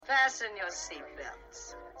Fasten your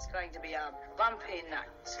seatbelts. It's going to be a bumpy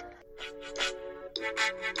night.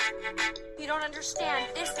 You don't understand.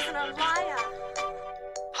 This isn't a lie.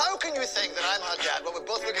 How can you think that I'm her dad when we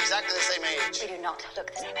both look exactly the same age? We do not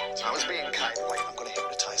look the same age. I was being kind. Wait, I'm going to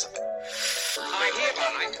hypnotize him. I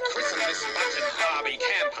hereby christen this button Barbie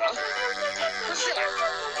camper Priscilla,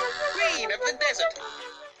 Queen of the Desert.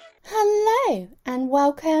 Hello and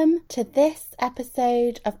welcome to this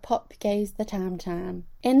episode of Pop Goes the Tam Tam.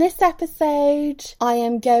 In this episode, I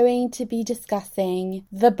am going to be discussing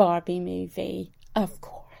the Barbie movie, of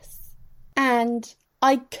course. And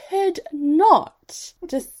I could not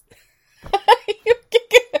just...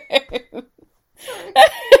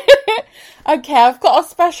 Okay, I've got a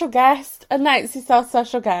special guest. Announce yourself,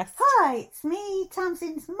 special guest. Hi, it's me,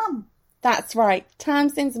 Tamsin's mum. That's right,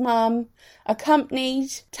 Tamsin's mum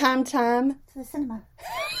accompanied Tam Tam To the cinema.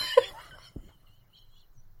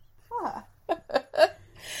 What?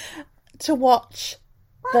 to watch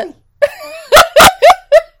Barbie.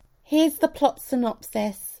 Here's the plot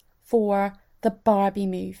synopsis for the Barbie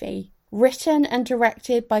movie. Written and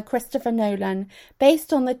directed by Christopher Nolan,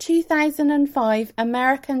 based on the 2005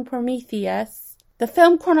 American Prometheus. The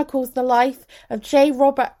film chronicles the life of J.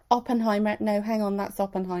 Robert Oppenheimer. No, hang on, that's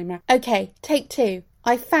Oppenheimer. Okay, take two.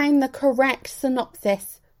 I found the correct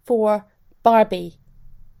synopsis for Barbie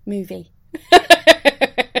movie.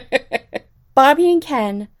 Barbie and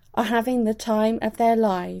Ken are having the time of their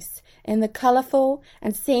lives in the colourful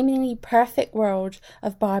and seemingly perfect world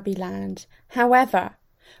of Barbie Land. However,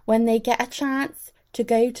 when they get a chance to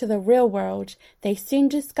go to the real world, they soon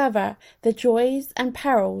discover the joys and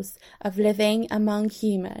perils of living among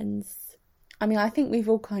humans. I mean, I think we've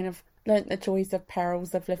all kind of learnt the joys and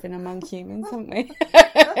perils of living among humans, haven't we?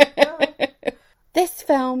 This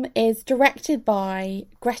film is directed by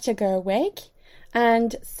Greta Gerwig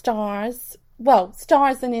and stars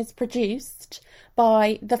and is produced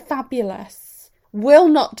by the fabulous, will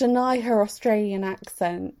not deny her Australian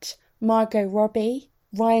accent, Margot Robbie,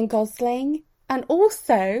 Ryan Gosling, and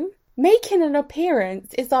also making an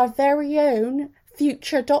appearance is our very own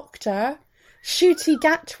future Doctor, Ncuti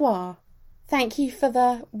Gatwa. Thank you for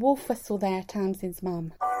the wolf whistle there, Tamsin's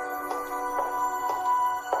mum.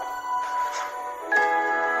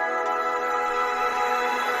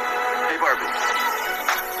 Hey, Barbie.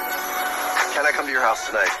 Can I come to your house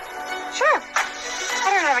tonight? Sure. I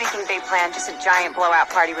don't have anything big planned, just a giant blowout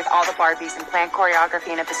party with all the Barbies and planned choreography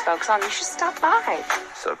and a bespoke song. You should stop by.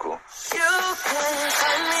 So cool. You can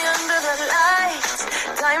find me under the lights,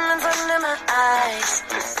 diamonds under my eyes.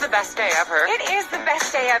 This is the best day ever. It is the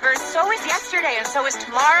best day ever. So is yesterday, and so is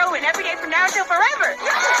tomorrow, and every day from now until forever. Do you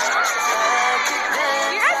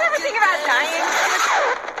guys ever think about dying?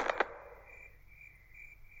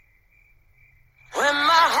 When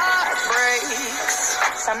my heart breaks,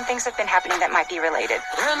 Some things have been happening that might be related.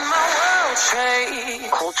 when my world shakes.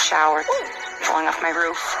 Cold shower, falling off my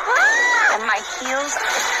roof, and my heels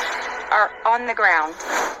are on the ground.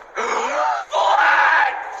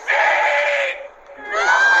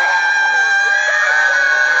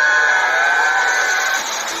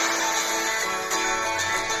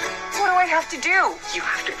 What do I have to do? You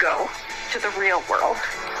have to go to the real world.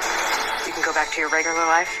 You can go back to your regular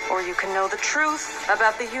life, or you can know the truth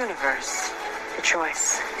about the universe. The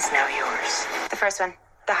choice is now yours. The first one,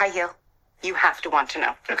 the high heel. You have to want to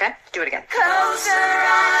know, okay? Do it again. Closer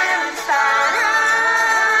I am fine.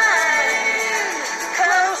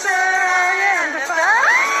 Closer I am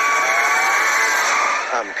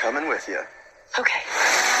I'm fine. coming with you. Okay.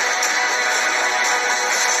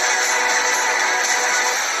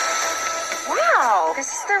 Wow, this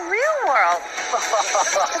is the real world.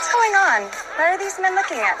 What's going on? Why are these men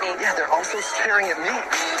looking at me? Yeah, they're also staring at me.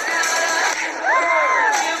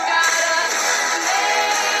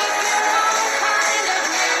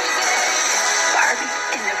 Barbie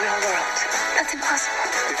in the real world. That's impossible.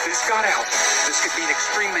 If this got out, this could mean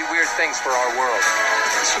extremely weird things for our world.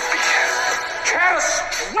 This would be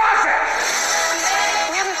catastrophic!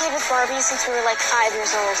 We haven't played with Barbie since we were like 5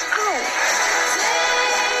 years old. Oh.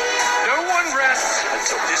 No one rests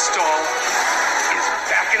until this doll is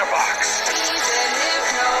back in a box.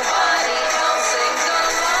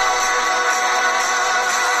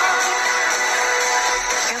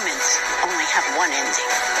 Humans only have one ending.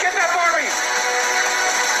 Get that Barbie!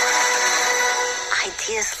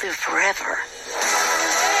 Ideas live forever.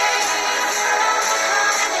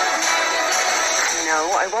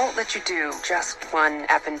 No, I won't let you do just one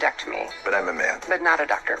appendectomy. But I'm a man. But not a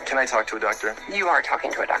doctor. Can I talk to a doctor? You are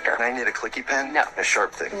talking to a doctor. I need a clicky pen? No. A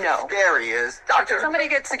sharp thing? No. There he is. Doctor! Somebody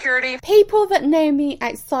get security. People that know me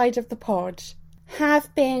outside of the pod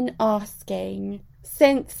have been asking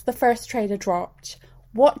since the first trailer dropped,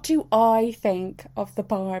 what do I think of the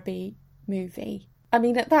Barbie movie? I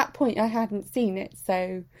mean, at that point, I hadn't seen it,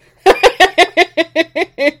 so...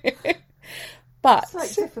 But...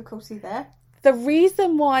 Slight difficulty there. The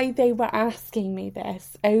reason why they were asking me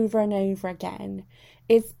this over and over again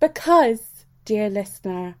is because, dear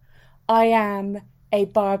listener, I am a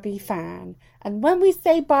Barbie fan. And when we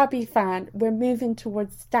say Barbie fan, we're moving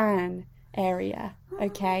towards Stan area,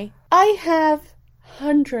 okay? I have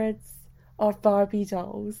hundreds of Barbie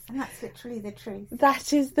dolls. And that's literally the truth.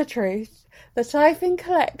 That is the truth. That I've been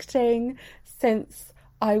collecting since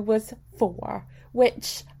I was 4,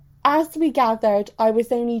 which, as we gathered, I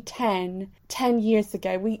was only 10 years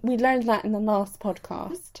ago. We learned that in the last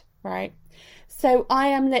podcast, right? So I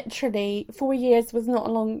am literally, 4 years was not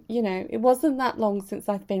a long, it wasn't that long since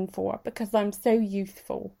I've been 4 because I'm so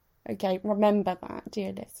youthful. Okay, remember that,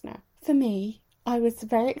 dear listener. For me, I was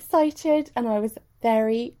very excited and I was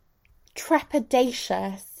very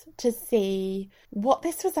trepidatious to see what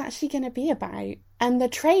this was actually going to be about. And the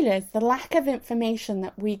trailers, the lack of information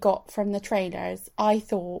that we got from the trailers, I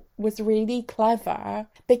thought was really clever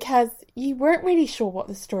because you weren't really sure what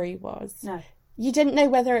the story was. No. You didn't know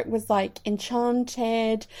whether it was like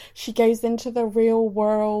enchanted, she goes into the real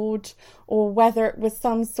world, or whether it was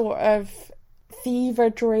some sort of fever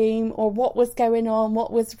dream, or what was going on,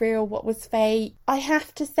 what was real, what was fake. I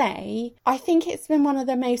have to say, I think it's been one of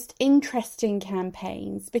the most interesting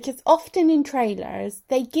campaigns because often in trailers,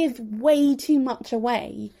 they give way too much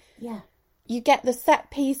away. Yeah. You get the set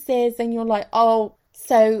pieces and you're like, oh,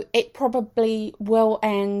 so it probably will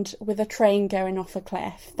end with a train going off a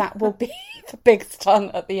cliff. That will be the big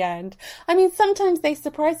stunt at the end. I mean, sometimes they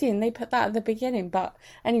surprise you and they put that at the beginning, but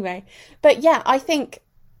anyway. But yeah, I think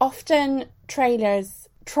often trailers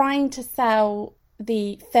trying to sell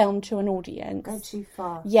the film to an audience Go too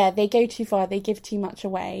far. Yeah, they go too far. They give too much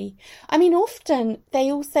away. I mean, often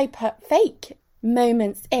they also put fake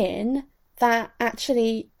moments in that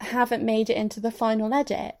actually haven't made it into the final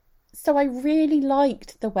edit. So I really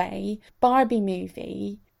liked the way Barbie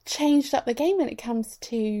movie changed up the game when it comes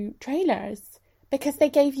to trailers, because they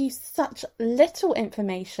gave you such little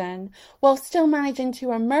information while still managing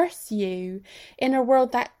to immerse you in a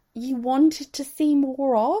world that you wanted to see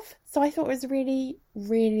more of. So I thought it was really,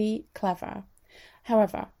 really clever.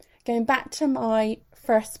 However, going back to my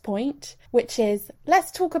first point, which is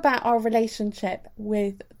let's talk about our relationship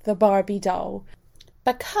with the Barbie doll,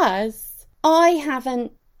 because I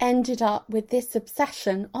haven't ended up with this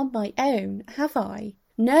obsession on my own, have I?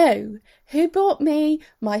 No. Who bought me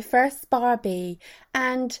my first Barbie?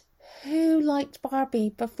 And who liked Barbie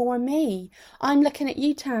before me? I'm looking at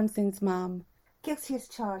you, Tamsin's mum. Guilty as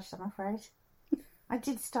charged, I'm afraid. I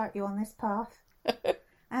did start you on this path.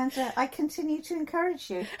 And I continue to encourage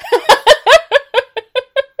you.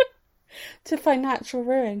 To financial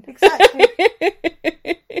ruin. Exactly.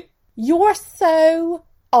 You're so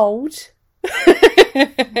old.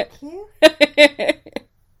 Thank you.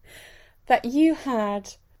 That you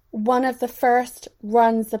had one of the first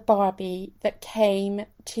runs of Barbie that came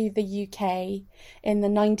to the UK in the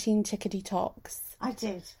 19 tickety talks. I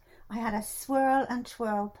did. I had a swirl and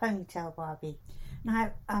twirl ponytail Barbie.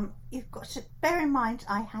 Now, you've got to bear in mind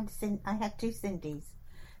I had two Cindys.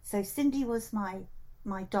 So Cindy was my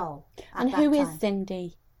doll. And who is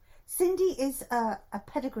Cindy? Cindy is a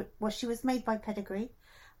pedigree. Well, she was made by Pedigree,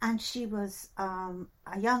 and she was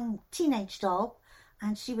a young teenage doll,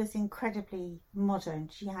 and she was incredibly modern.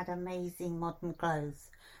 She had amazing modern clothes,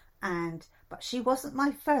 but she wasn't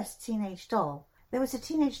my first teenage doll. There was a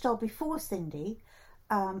teenage doll before Cindy,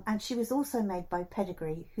 and she was also made by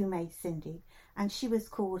Pedigree, who made Cindy, and she was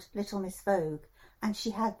called Little Miss Vogue, and she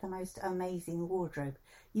had the most amazing wardrobe.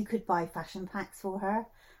 You could buy fashion packs for her,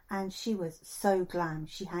 and she was so glam.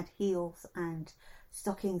 She had heels and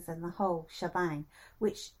stockings and the whole shebang,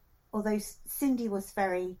 which, although Cindy was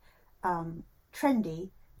very trendy,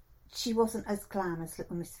 she wasn't as glam as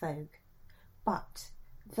Little Miss Vogue. But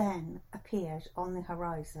then appeared on the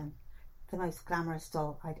horizon the most glamorous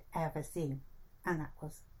doll I'd ever seen, and that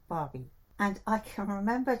was Barbie. And I can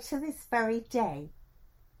remember to this very day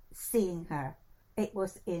seeing her. It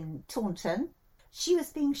was in Taunton. She was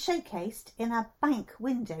being showcased in a bank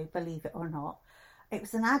window, believe it or not. It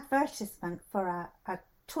was an advertisement for a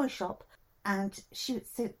toy shop, and she would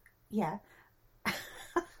say, yeah.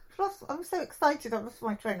 I'm so excited, I've lost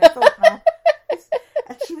my train of thought now.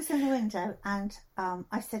 And she was in the window, and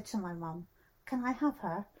I said to my mum, can I have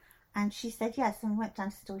her? And she said yes, and went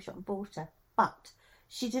down to the toy shop and bought her. But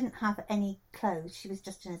she didn't have any clothes, she was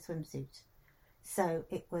just in a swimsuit. So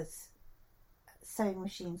it was sewing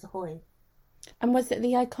machines ahoy. And was it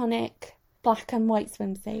the iconic black and white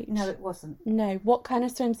swimsuit? No, it wasn't. No. What kind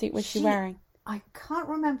of swimsuit was she wearing? I can't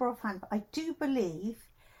remember offhand, but I do believe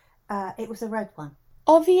it was a red one.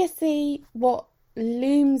 Obviously, what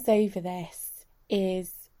looms over this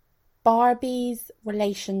is Barbie's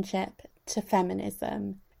relationship to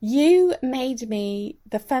feminism. You made me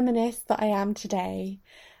the feminist that I am today,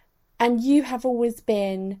 and you have always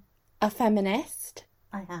been a feminist.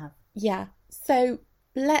 I have. Yeah. So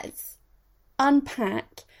let's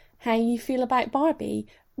unpack how you feel about Barbie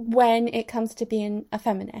when it comes to being a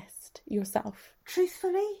feminist yourself.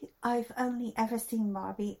 Truthfully, I've only ever seen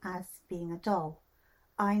Barbie as being a doll.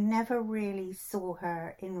 I never really saw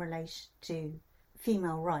her in relation to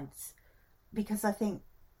female rights, because I think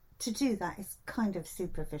to do that is kind of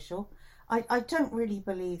superficial. I don't really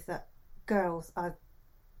believe that girls are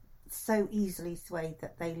so easily swayed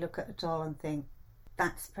that they look at a doll and think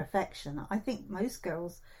that's perfection. I think most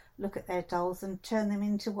girls look at their dolls and turn them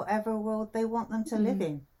into whatever world they want them to live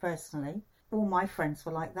in, personally. All my friends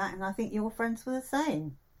were like that, and I think your friends were the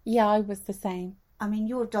same. Yeah, I was the same. I mean,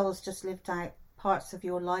 your dolls just lived out parts of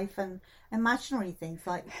your life and imaginary things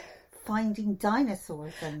like finding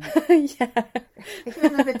dinosaurs. And Yeah.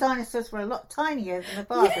 even though the dinosaurs were a lot tinier than the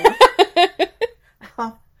Barbie.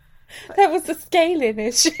 That was a scaling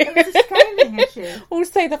issue. It was a scaling issue.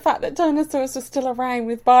 Also, the fact that dinosaurs were still around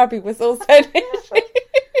with Barbie was also an issue.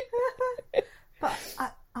 But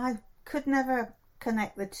I could never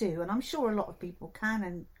connect the two, and I'm sure a lot of people can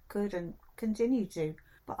and could and continue to.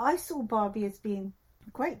 But I saw Barbie as being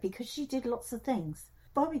great because she did lots of things.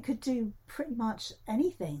 Barbie could do pretty much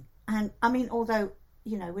anything. And I mean, although,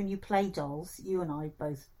 you know, when you play dolls, you and I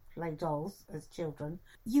both play dolls as children,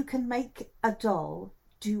 you can make a doll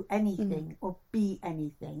do anything or be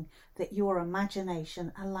anything that your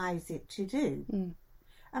imagination allows it to do.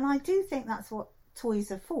 And I do think that's what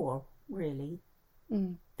toys are for, really.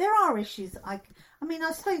 There are issues. I mean,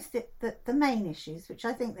 I suppose that the main issues, which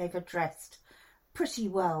I think they've addressed pretty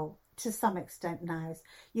well to some extent now, is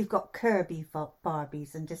you've got Kirby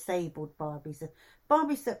Barbies and disabled Barbies, and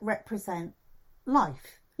Barbies that represent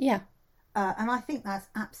life. Yeah. And I think that's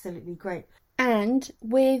absolutely great. And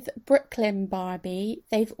with Brooklyn Barbie,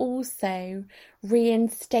 they've also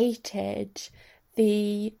reinstated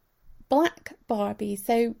the black Barbie.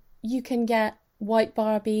 So you can get white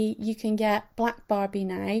Barbie, you can get black Barbie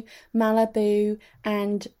now, Malibu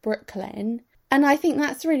and Brooklyn. And I think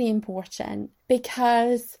that's really important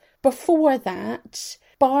because before that,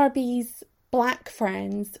 Barbie's black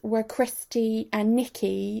friends were Christy and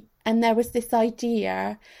Nikki, and there was this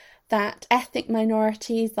idea that ethnic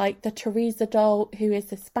minorities like the Teresa doll, who is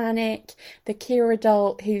Hispanic, the Kira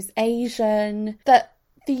doll, who's Asian, that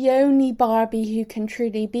the only Barbie who can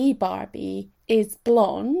truly be Barbie is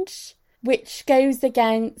blonde, which goes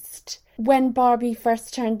against when Barbie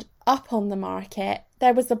first turned up on the market.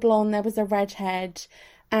 There was a blonde, there was a redhead,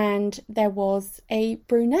 and there was a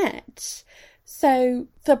brunette. So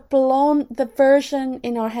the version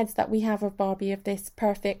in our heads that we have of Barbie, of this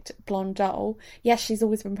perfect blonde doll, yes, she's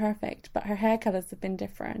always been perfect, but her hair colours have been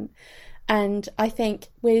different. And I think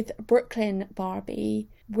with Brooklyn Barbie,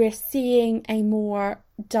 we're seeing a more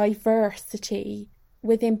diversity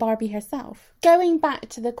within Barbie herself. Going back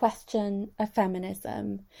to the question of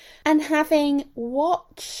feminism, and having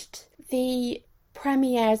watched the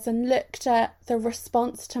premieres and looked at the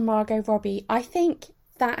response to Margot Robbie, I think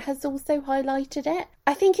that has also highlighted it.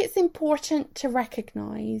 I think it's important to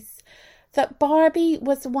recognise that Barbie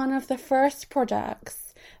was one of the first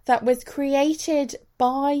products that was created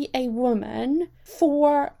by a woman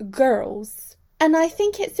for girls. And I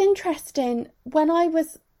think it's interesting, when I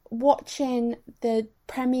was watching the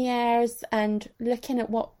premieres and looking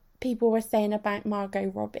at what people were saying about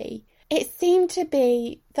Margot Robbie, it seemed to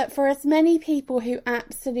be that for as many people who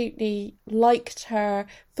absolutely liked her,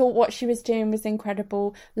 thought what she was doing was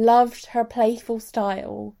incredible, loved her playful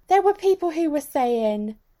style, there were people who were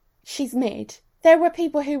saying she's mid. There were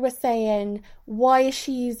people who were saying, why is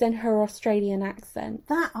she using her Australian accent?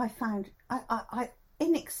 That I found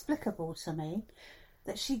inexplicable to me,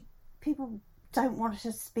 that people don't want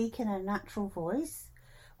her to speak in her natural voice.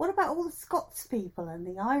 What about all the Scots people and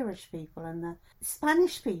the Irish people and the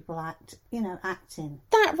Spanish people acting?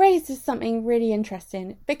 That raises something really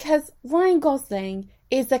interesting, because Ryan Gosling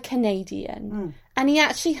is a Canadian and he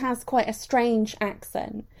actually has quite a strange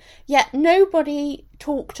accent. Yet nobody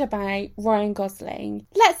talked about Ryan Gosling.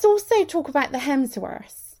 Let's also talk about the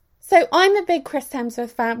Hemsworths. So I'm a big Chris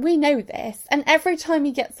Hemsworth fan, we know this, and every time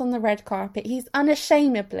he gets on the red carpet, he's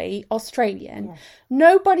unashamedly Australian. Yes.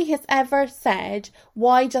 Nobody has ever said,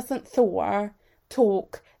 why doesn't Thor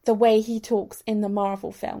talk the way he talks in the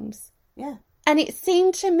Marvel films? Yeah. And it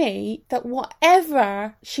seemed to me that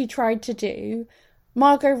whatever she tried to do,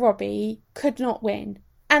 Margot Robbie could not win.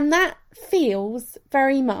 And that feels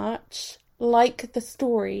very much like the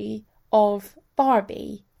story of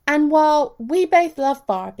Barbie. And while we both love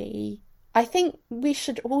Barbie, I think we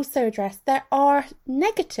should also address there are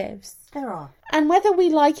negatives. There are. And whether we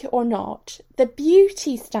like it or not, the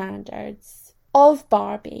beauty standards of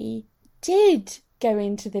Barbie did go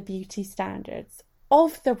into the beauty standards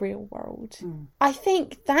of the real world. I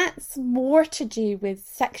think that's more to do with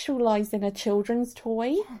sexualising a children's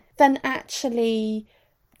toy than actually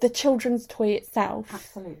the children's toy itself.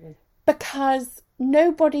 Absolutely. Because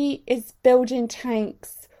nobody is building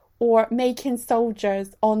tanks or making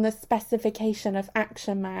soldiers on the specification of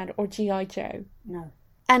Action Man or G.I. Joe. No.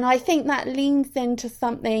 And I think that leans into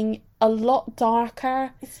something a lot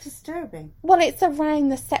darker. It's disturbing. Well, it's around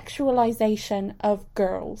the sexualisation of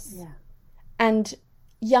girls. Yeah. And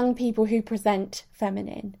young people who present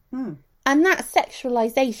feminine. And that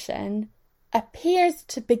sexualisation appears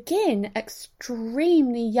to begin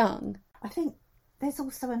extremely young. I think there's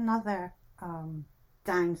also another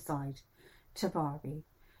downside to Barbie,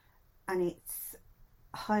 and it's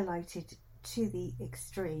highlighted to the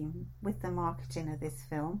extreme with the marketing of this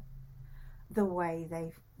film, the way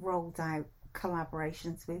they've rolled out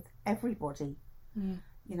collaborations with everybody. You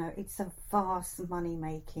know, it's a vast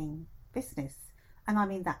money-making business. And I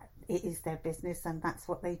mean that it is their business and that's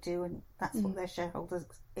what they do and that's what their shareholders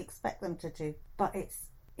expect them to do. But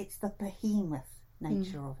it's the behemoth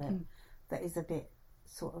nature of it that is a bit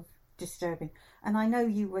sort of disturbing. And I know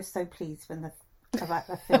you were so pleased about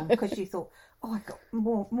the film because you thought, oh, I got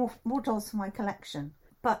more dolls for my collection.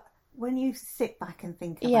 But when you sit back and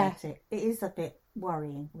think about it, it is a bit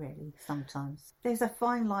worrying, really, sometimes. There's a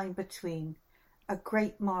fine line between a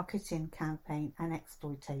great marketing campaign and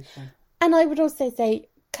exploitation. And I would also say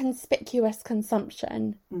conspicuous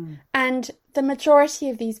consumption. And the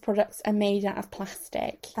majority of these products are made out of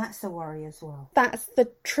plastic. That's a worry as well. That's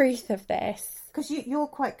the truth of this. Because you're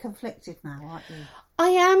quite conflicted now, aren't you? I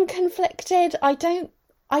am conflicted. I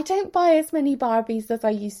don't buy as many Barbies as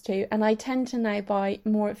I used to, and I tend to now buy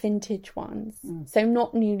more vintage ones, so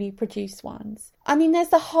not newly produced ones. I mean,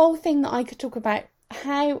 there's a whole thing that I could talk about,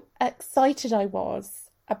 how excited I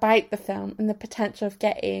was about the film and the potential of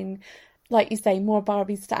getting, like you say, more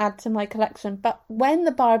Barbies to add to my collection. But when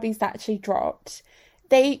the Barbies actually dropped,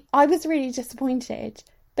 I was really disappointed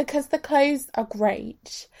because the clothes are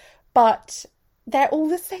great, but they're all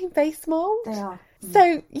the same base mould. They are.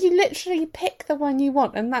 So you literally pick the one you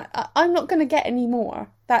want, and that I'm not going to get any more.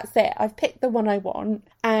 That's it. I've picked the one I want,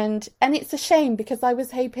 and it's a shame because I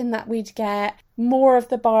was hoping that we'd get more of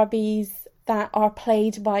the Barbies that are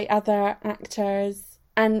played by other actors,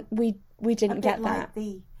 and we didn't get that.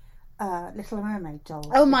 Like the Little Mermaid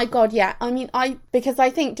dolls. Oh my god, yeah. I mean, because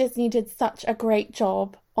I think Disney did such a great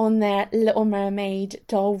job on their Little Mermaid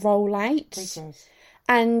doll rollout. They did.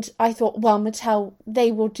 And I thought, well, Mattel,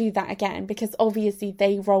 they will do that again because obviously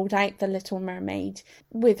they rolled out the Little Mermaid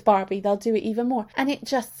with Barbie. They'll do it even more. And it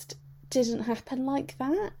just didn't happen like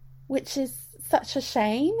that, which is such a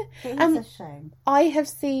shame. It is a shame. I have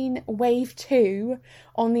seen Wave 2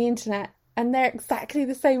 on the internet and they're exactly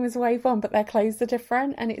the same as Wave 1, but their clothes are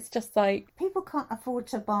different. And it's just like... People can't afford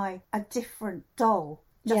to buy a different doll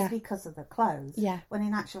just because of the clothes. Yeah. When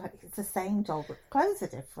in actual fact, it's the same doll, but the clothes are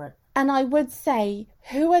different. And I would say,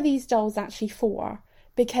 who are these dolls actually for?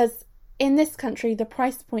 Because in this country, the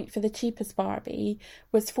price point for the cheapest Barbie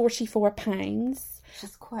was £44. Which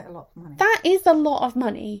is quite a lot of money. That is a lot of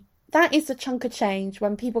money. That is a chunk of change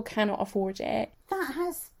when people cannot afford it. That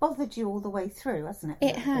has bothered you all the way through, hasn't it?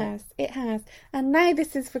 It has. It has. And now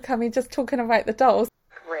this is becoming just talking about the dolls.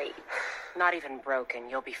 Great. Not even broken.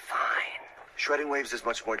 You'll be fine. Shredding waves is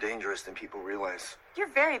much more dangerous than people realize. You're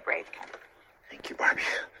very brave. Thank you, Barbie.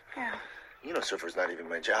 Yeah. You know, surfer's not even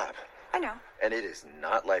my job. I know. And it is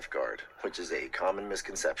not lifeguard, which is a common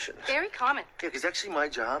misconception. Very common. Yeah, because actually my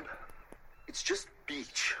job, it's just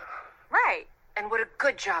beach. Right. And what a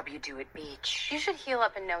good job you do at beach. You should heal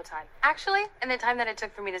up in no time. Actually, in the time that it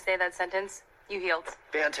took for me to say that sentence, you healed.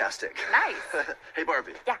 Fantastic. Nice. Hey,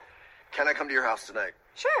 Barbie. Yeah. Can I come to your house tonight?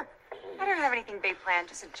 Sure. I don't have anything big planned,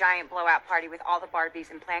 just a giant blowout party with all the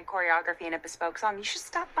Barbies and planned choreography and a bespoke song. You should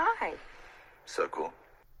stop by. So cool.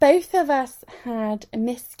 Both of us had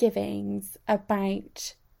misgivings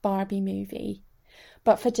about Barbie movie,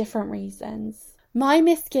 but for different reasons. My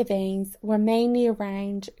misgivings were mainly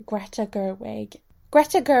around Greta Gerwig.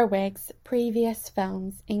 Greta Gerwig's previous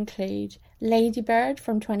films include Lady Bird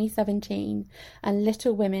from 2017 and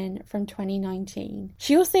Little Women from 2019.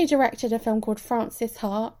 She also directed a film called Frances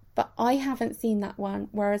Ha but I haven't seen that one,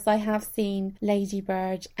 whereas I have seen Lady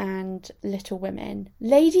Bird and Little Women.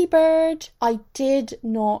 Lady Bird, I did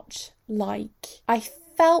not like. I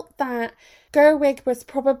felt that Gerwig was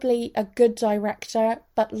probably a good director,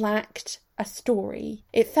 but lacked a story.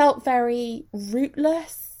 It felt very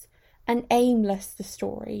rootless and aimless, the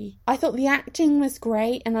story. I thought the acting was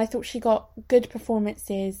great and I thought she got good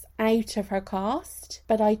performances out of her cast,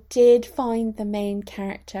 but I did find the main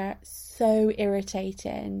character so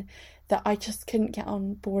irritating that I just couldn't get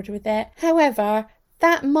on board with it. However,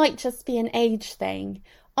 that might just be an age thing.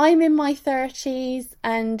 I'm in my 30s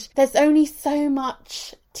and there's only so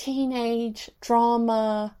much teenage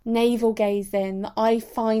drama, navel gazing that I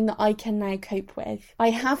find that I can now cope with. I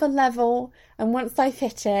have a level, and once I've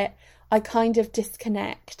hit it, I kind of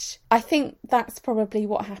disconnect. I think that's probably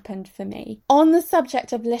what happened for me. On the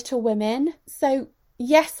subject of Little Women, so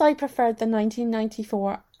yes, I preferred the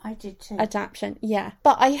 1994 I did too. adaptation, yeah.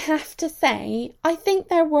 But I have to say, I think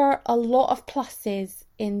there were a lot of pluses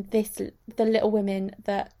in the Little Women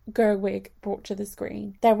that Gerwig brought to the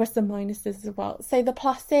screen. There were some minuses as well. So the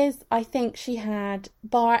pluses, I think she had,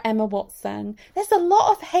 bar Emma Watson. There's a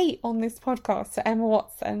lot of hate on this podcast for Emma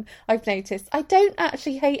Watson, I've noticed. I don't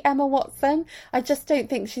actually hate Emma Watson. I just don't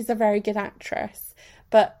think she's a very good actress.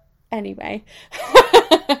 But anyway,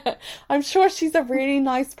 I'm sure she's a really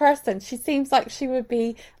nice person. She seems like she would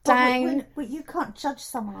be down. Well, you can't judge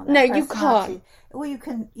someone on their No, you can't. Well, you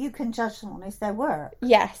can judge someone as their work.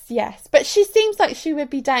 Yes. But she seems like she would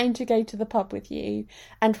be down to go to the pub with you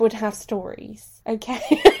and would have stories. Okay.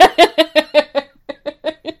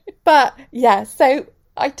 But yeah, so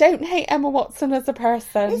I don't hate Emma Watson as a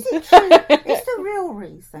person. Is it true? It's the real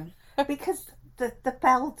reason. Because the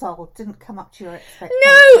Belle doll didn't come up to your expectations. No,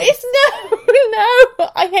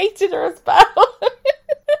 I hated her as Belle.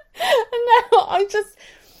 No,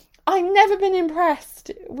 I've never been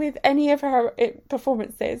impressed with any of her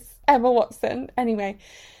performances. Emma Watson, anyway.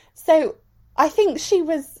 So I think she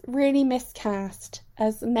was really miscast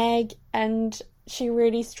as Meg, and she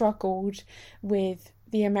really struggled with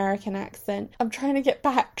the American accent. I'm trying to get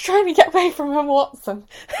away from Emma Watson.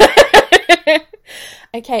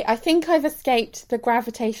 Okay, I think I've escaped the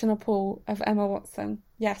gravitational pull of Emma Watson.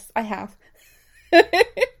 Yes, I have.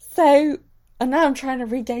 So, and now I'm trying to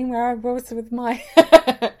regain where I was with my...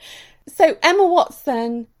 So, Emma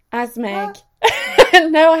Watson as Meg.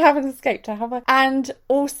 No, I haven't escaped her, have I? And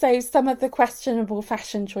also some of the questionable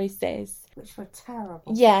fashion choices. Which were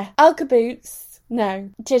terrible. Yeah. Ugg boots, no,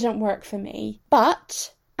 didn't work for me.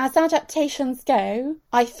 But as adaptations go,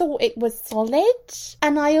 I thought it was solid.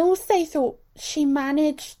 And I also thought she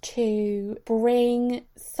managed to bring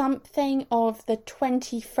something of the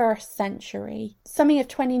 21st century, something of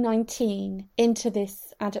 2019 into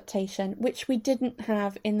this adaptation, which we didn't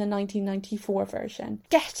have in the 1994 version.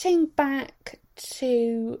 Getting back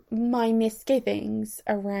to my misgivings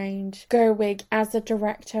around Gerwig as a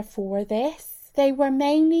director for this, they were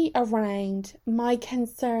mainly around my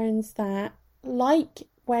concerns that, like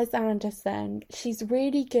Wes Anderson, she's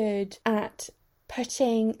really good at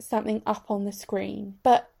putting something up on the screen.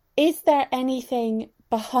 But is there anything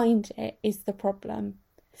behind it is the problem.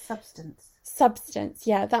 Substance,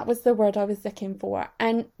 yeah, that was the word I was looking for.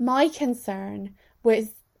 And my concern was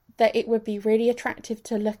that it would be really attractive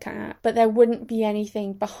to look at, but there wouldn't be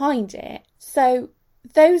anything behind it. So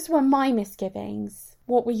those were my misgivings.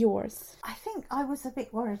 What were yours? I think I was a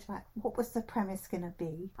bit worried about what was the premise going to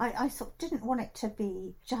be. I sort of didn't want it to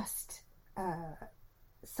be just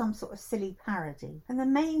some sort of silly parody. And the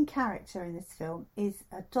main character in this film is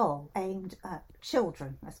a doll aimed at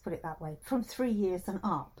children, let's put it that way, from 3 years and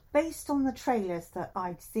up. Based on the trailers that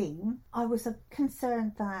I'd seen, I was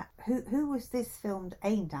concerned that who was this filmed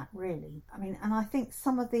aimed at, really? I mean, and I think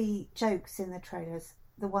some of the jokes in the trailers,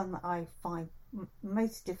 the one that I find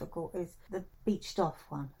most difficult is the beached off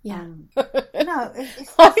one. Yeah. No,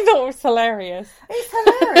 it's I thought it was hilarious. It's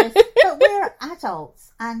hilarious, but we're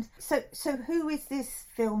adults, and so who is this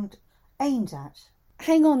filmed aimed at?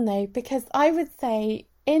 Hang on though, because I would say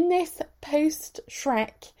in this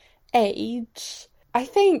post-Shrek age, I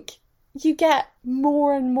think you get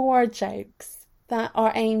more and more jokes that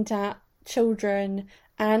are aimed at children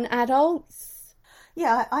and adults.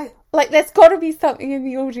 Yeah, I like. There's got to be something in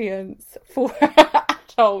the audience for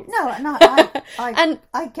adults. No,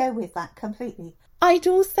 I go with that completely. I'd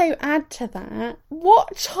also add to that,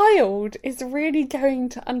 what child is really going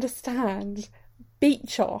to understand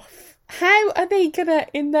beach off? How are they gonna,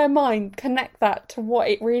 in their mind, connect that to what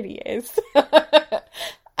it really is?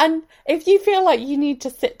 And if you feel like you need to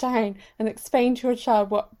sit down and explain to a child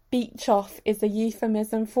what beach off is a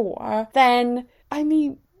euphemism for, then, I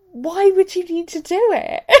mean, why would you need to do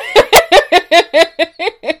it?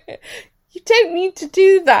 You don't need to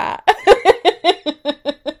do that.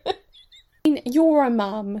 You're a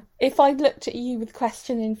mum. If I looked at you with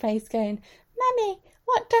questioning face going, Mummy,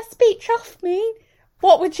 what does speech off mean?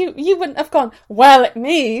 What would you wouldn't have gone, well, it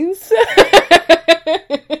means.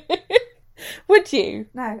 Would you?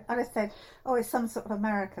 No, I'd have said, oh, it's some sort of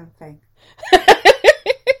American thing.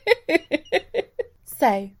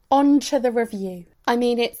 So, on to the review. I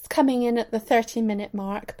mean, it's coming in at the 30-minute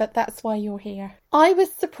mark, but that's why you're here. I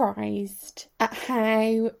was surprised at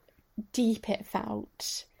how deep it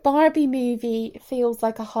felt. Barbie movie feels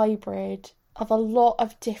like a hybrid of a lot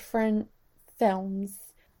of different films.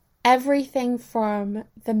 Everything from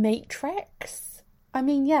The Matrix. I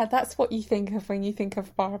mean, yeah, that's what you think of when you think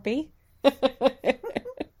of Barbie.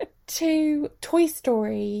 To Toy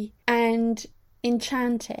Story and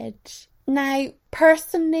Enchanted. Now,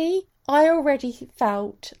 personally, I already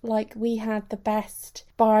felt like we had the best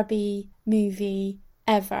Barbie movie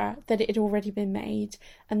ever, that it had already been made.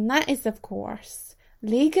 And that is, of course,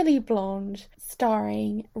 Legally Blonde,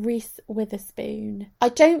 starring Reese Witherspoon. I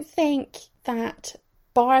don't think that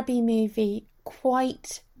Barbie movie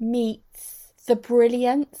quite meets the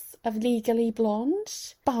brilliance of Legally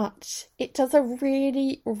Blonde, but it does a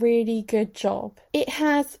really, really good job. It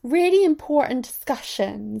has really important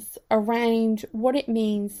discussions around what it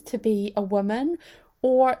means to be a woman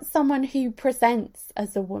or someone who presents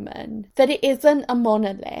as a woman, that it isn't a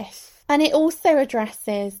monolith. And it also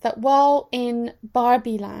addresses that while in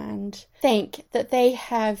Barbie Land think that they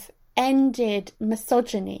have ended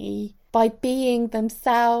misogyny by being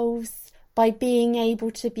themselves, by being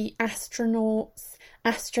able to be astronauts,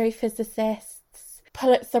 astrophysicists,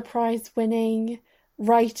 Pulitzer Prize winning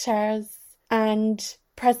writers and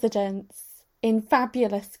presidents in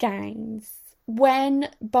fabulous gowns. When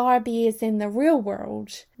Barbie is in the real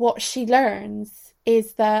world, what she learns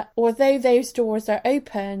is that although those doors are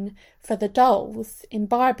open for the dolls in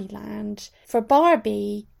Barbie Land, for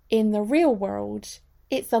Barbie in the real world,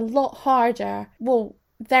 it's a lot harder, well,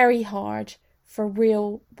 very hard for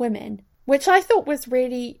real women, which I thought was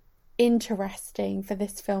really interesting for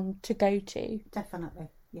this film to go to. Definitely,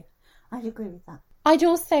 yeah. I'd agree with that. I'd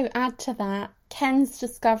also add to that Ken's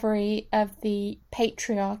discovery of the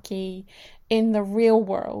patriarchy in the real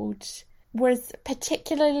world was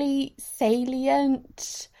particularly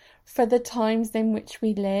salient for the times in which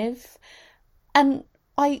we live. And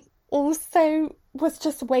I also was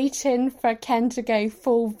just waiting for Ken to go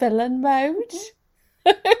full villain mode.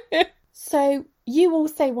 So you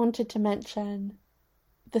also wanted to mention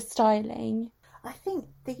the styling. I think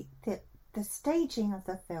the staging of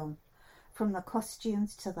the film, from the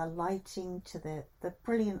costumes to the lighting to the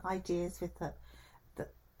brilliant ideas with the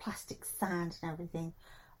plastic sand and everything,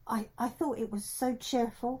 I thought it was so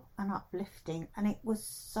cheerful and uplifting, and I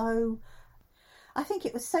think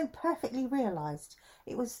it was so perfectly realised.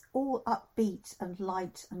 It was all upbeat and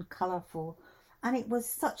light and colourful, and it was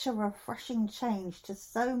such a refreshing change to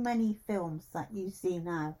so many films that you see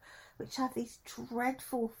now, which have these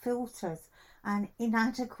dreadful filters and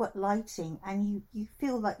inadequate lighting, and you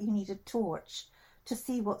feel like you need a torch to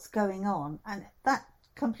see what's going on, and that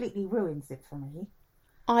completely ruins it for me.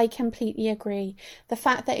 I completely agree. The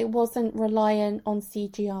fact that it wasn't reliant on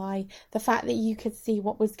CGI, the fact that you could see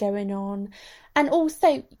what was going on, and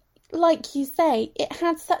also, like you say, it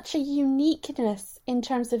had such a uniqueness in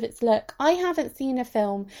terms of its look. I haven't seen a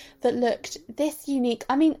film that looked this unique.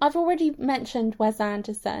 I mean, I've already mentioned Wes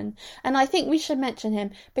Anderson, and I think we should mention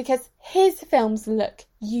him because his films look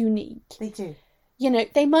unique. They do. You know,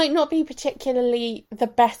 they might not be particularly the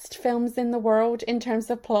best films in the world in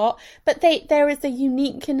terms of plot, but there is a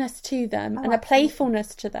uniqueness to them and a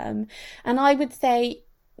playfulness to them. And I would say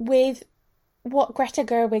with what Greta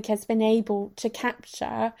Gerwig has been able to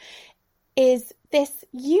capture is this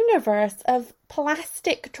universe of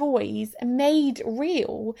plastic toys made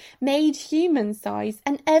real, made human size,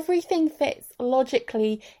 and everything fits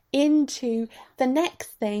logically into the next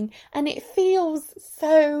thing, and it feels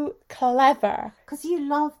so clever. Because you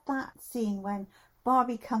love that scene when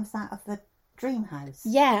Barbie comes out of the dream house.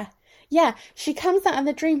 Yeah, she comes out of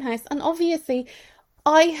the dream house, and obviously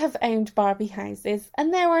I have owned Barbie houses,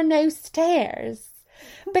 and there are no stairs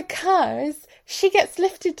because she gets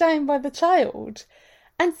lifted down by the child.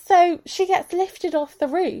 And so she gets lifted off the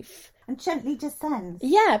roof. And gently descends.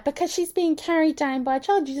 Yeah, because she's being carried down by a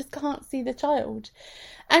child. You just can't see the child.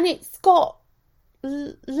 And it's got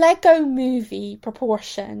Lego movie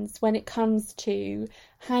proportions when it comes to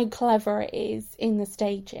how clever it is in the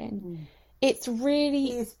staging. It's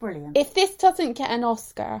really... It is brilliant. If this doesn't get an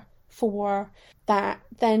Oscar for that,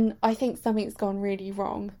 then I think something's gone really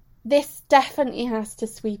wrong. this definitely has to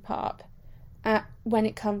sweep up when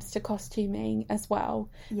it comes to costuming as well,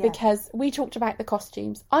 because we talked about the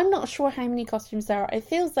costumes. I'm not sure how many costumes there are. It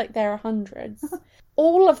feels like there are hundreds.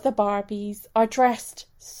 All of the Barbies are dressed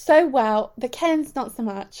so well. The Kens, not so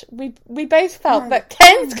much. We both felt that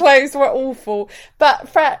Ken's clothes were awful, but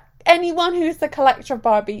for anyone who's a collector of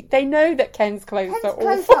Barbie, they know that Ken's clothes are awful.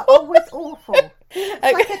 Ken's clothes are always awful.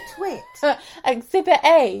 It's like a twit. Exhibit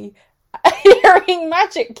A, hearing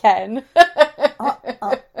magic Ken.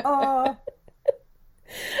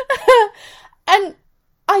 And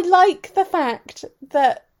I like the fact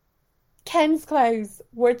that Ken's clothes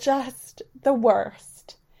were just the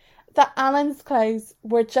worst. That Alan's clothes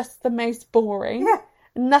were just the most boring. Yeah.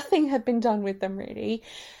 Nothing had been done with them, really.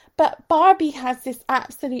 But Barbie has this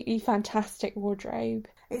absolutely fantastic wardrobe.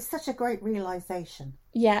 It's such a great realisation.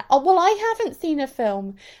 Yeah. Oh, well, I haven't seen a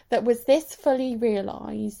film that was this fully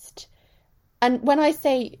realised. And when I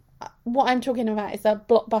say what I'm talking about is a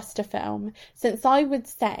blockbuster film, since I would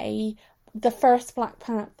say the first Black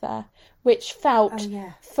Panther, which felt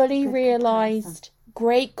fully realised,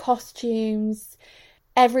 great costumes,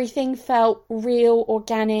 everything felt real,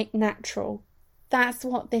 organic, natural. That's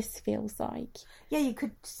what this feels like. Yeah, you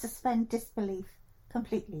could suspend disbelief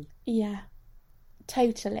completely. Yeah,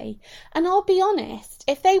 totally. And I'll be honest,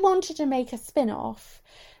 if they wanted to make a spin-off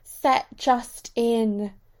set just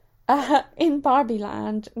in Barbie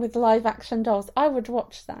Land with live action dolls, I would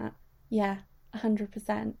watch that. Yeah,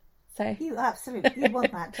 100%. So you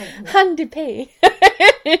want that, don't you? 100p.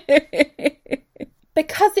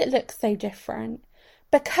 Because it looks so different,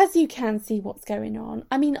 because you can see what's going on.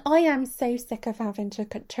 I mean, I am so sick of having to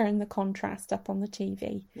turn the contrast up on the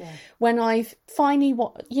TV. Yeah. When I've finally,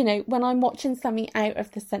 when I'm watching something out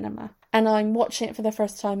of the cinema and I'm watching it for the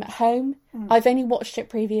first time at home, I've only watched it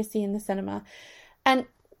previously in the cinema. And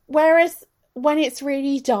whereas when it's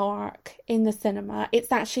really dark in the cinema,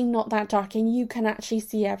 it's actually not that dark and you can actually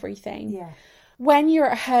see everything. Yeah. When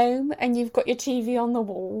you're at home and you've got your TV on the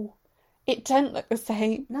wall, it don't look the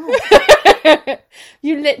same. No.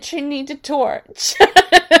 You literally need a torch.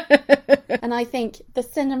 And I think the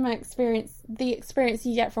cinema experience, the experience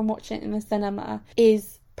you get from watching it in the cinema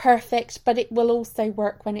is perfect, but it will also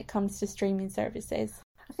work when it comes to streaming services.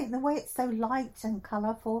 I think the way it's so light and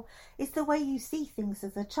colourful is the way you see things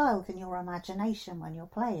as a child in your imagination when you're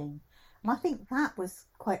playing. And I think that was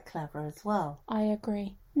quite clever as well. I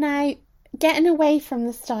agree. Now, getting away from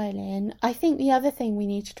the styling, I think the other thing we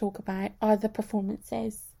need to talk about are the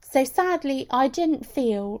performances. So sadly, I didn't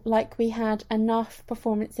feel like we had enough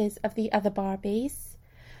performances of the other Barbies,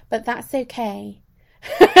 but that's okay.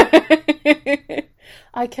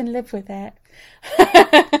 I can live with it.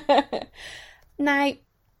 Now,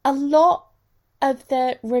 a lot of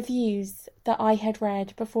the reviews that I had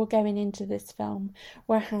read before going into this film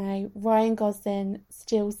were how Ryan Gosling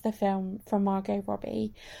steals the film from Margot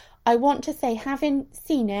Robbie. I want to say, having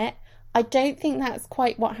seen it, I don't think that's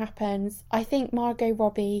quite what happens. I think Margot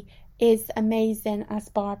Robbie is amazing as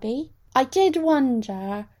Barbie. I did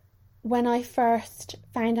wonder when I first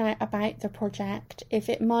found out about the project if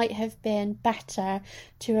it might have been better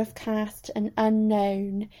to have cast an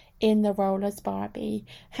unknown in the role as Barbie.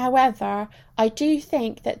 However, I do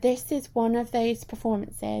think that this is one of those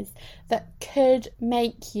performances that could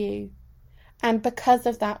make you, and because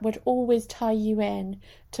of that would always tie you in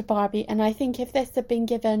to Barbie. And I think if this had been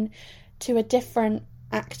given to a different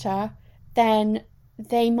actor, then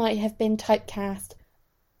they might have been typecast.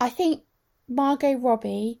 I think Margot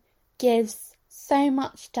Robbie gives so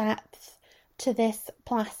much depth to this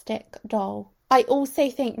plastic doll. I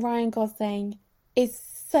also think Ryan Gosling is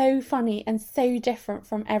so funny and so different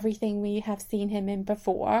from everything we have seen him in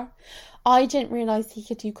before. I didn't realise he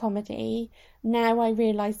could do comedy. Now I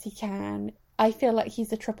realise he can. I feel like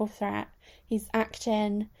he's a triple threat. He's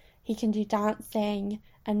acting, he can do dancing,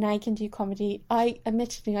 and now he can do comedy. I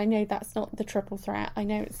know that's not the triple threat. I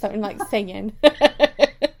know it's something like singing.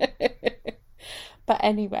 But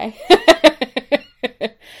anyway,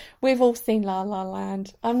 we've all seen La La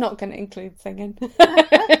Land. I'm not going to include singing.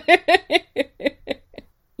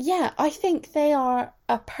 Yeah, I think they are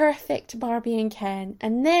a perfect Barbie and Ken,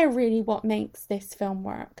 and they're really what makes this film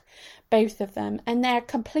work. Both of them, and their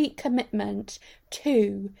complete commitment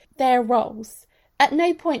to their roles. At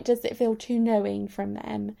no point does it feel too knowing from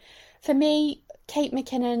them. For me, Kate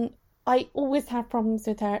McKinnon, I always have problems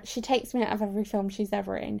with her. She takes me out of every film she's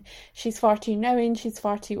ever in. She's far too knowing, she's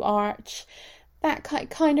far too arch. That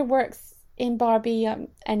kind of works in Barbie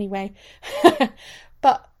anyway.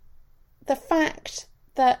 But the fact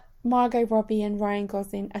that Margot Robbie and Ryan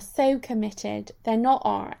Gosling are so committed, they're not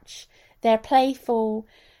arch, they're playful,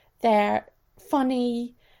 they're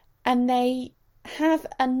funny, and they have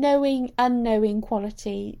a knowing, unknowing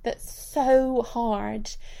quality that's so hard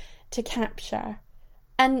to capture.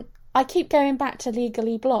 And I keep going back to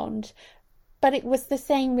Legally Blonde, but it was the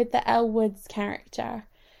same with the Elle Woods character.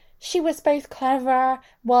 She was both clever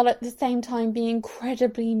while at the same time being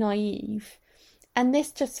incredibly naive. And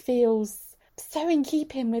this just feels so in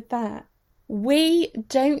keeping with that. We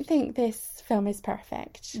don't think this film is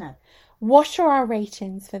perfect. No. What are our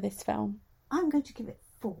ratings for this film? I'm going to give it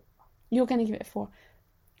 4. You're going to give it 4.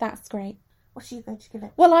 That's great. What are you going to give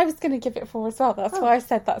it? Well, I was going to give it 4 as well. That's why I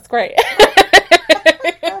said that's great.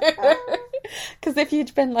 Because if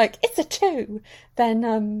you'd been like, it's a 2,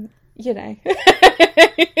 then, you know.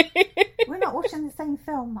 We're not watching the same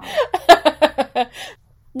film, Mark.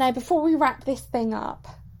 Now, before we wrap this thing up,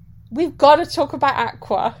 we've got to talk about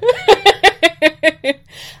Aqua.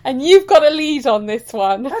 And you've got a lead on this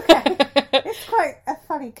one. Okay. It's quite a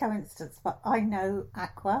funny coincidence, but I know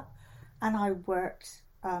Aqua, and I worked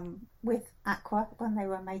with Aqua when they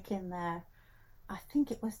were making their, I think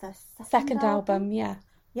it was their second album. Yeah.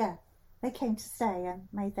 Yeah. They came to stay and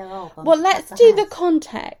made their album. Well, let's do the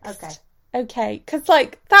context. Okay, because,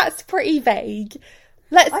 like, that's pretty vague.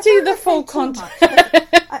 Let's do the full context.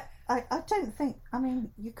 I don't think, I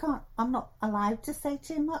mean, you can't, I'm not allowed to say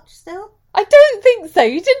too much still. I don't think so.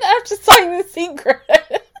 You didn't have to sign the secret.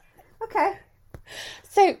 Okay.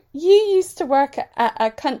 So, you used to work at a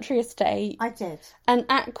country estate. I did. And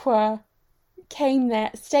Aqua came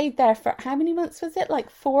there, stayed there for, how many months was it? Like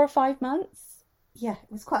 4 or 5 months? Yeah,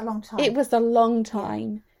 it was quite a long time. It was a long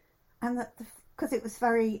time. Yeah. And because it was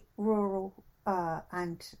very rural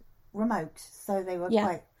and remote, so they were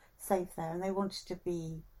quite safe there, and they wanted to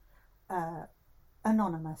be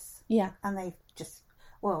anonymous. Yeah. And they just,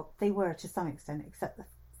 well, they were to some extent, except the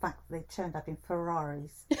fact that they turned up in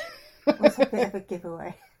Ferraris was a bit of a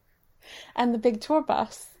giveaway. And the big tour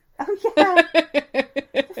bus. Oh, yeah.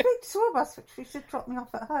 The big tour bus, which should drop me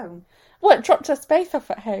off at home. What, dropped us both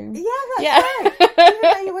off at home? Yeah, that's right. Even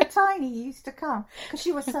though you were tiny, you used to come. Because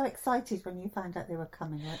you were so excited when you found out they were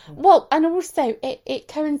coming, weren't you? Well, and also, it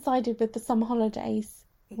coincided with the summer holidays,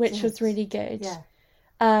 which was really good. Yeah.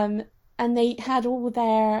 And they had all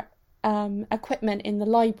their equipment in the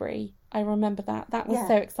library. I remember that. That was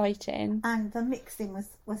so exciting. And the mixing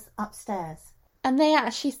was upstairs. And they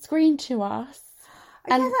actually screened to us.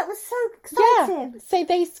 And, that was so exciting. Yeah, so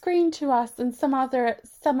they screened to us and some of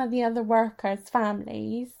the other workers'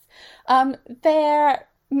 families their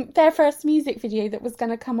first music video that was going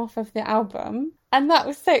to come off of the album, and that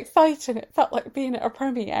was so exciting. It felt like being at a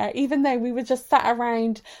premiere, even though we were just sat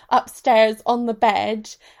around upstairs on the bed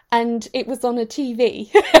and it was on a TV.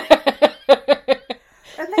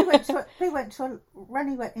 And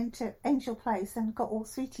Rennie went into Angel Place and got all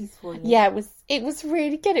sweeties for you. Yeah, it was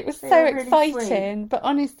really good. It was so exciting. Really, but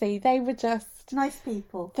honestly, they were just nice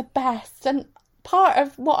people, the best. And part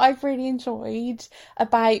of what I've really enjoyed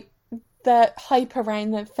about the hype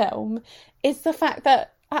around the film is the fact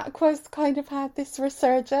that Aqua's kind of had this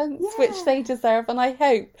resurgence, which they deserve. And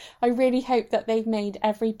I really hope that they've made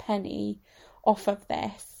every penny off of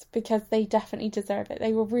this, because they definitely deserve it.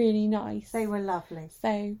 They were really nice. They were lovely.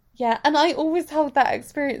 So, yeah. And I always hold that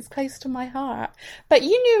experience close to my heart. But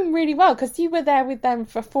you knew them really well, because you were there with them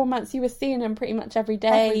for 4 months. You were seeing them pretty much every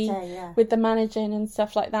day yeah. With the managing and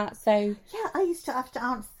stuff like that. So yeah, I used to have to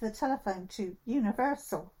answer the telephone to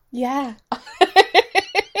Universal. Yeah.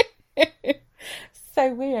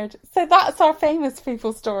 So weird. So that's our famous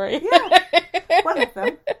people story. Yeah, one of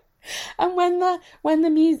them. And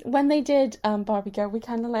when they did Barbie Girl, we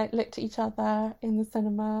kind of like looked at each other in the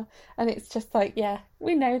cinema, and it's just like, yeah,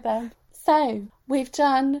 we know them. So we've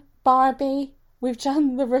done Barbie, we've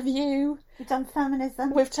done the review, we've done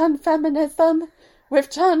feminism, we've done Cindy.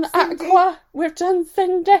 Aqua, we've done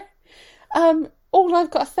Cindy. All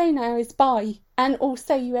I've got to say now is bye, and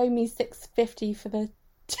also you owe me $6.50 for the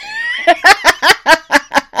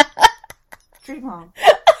Dream on.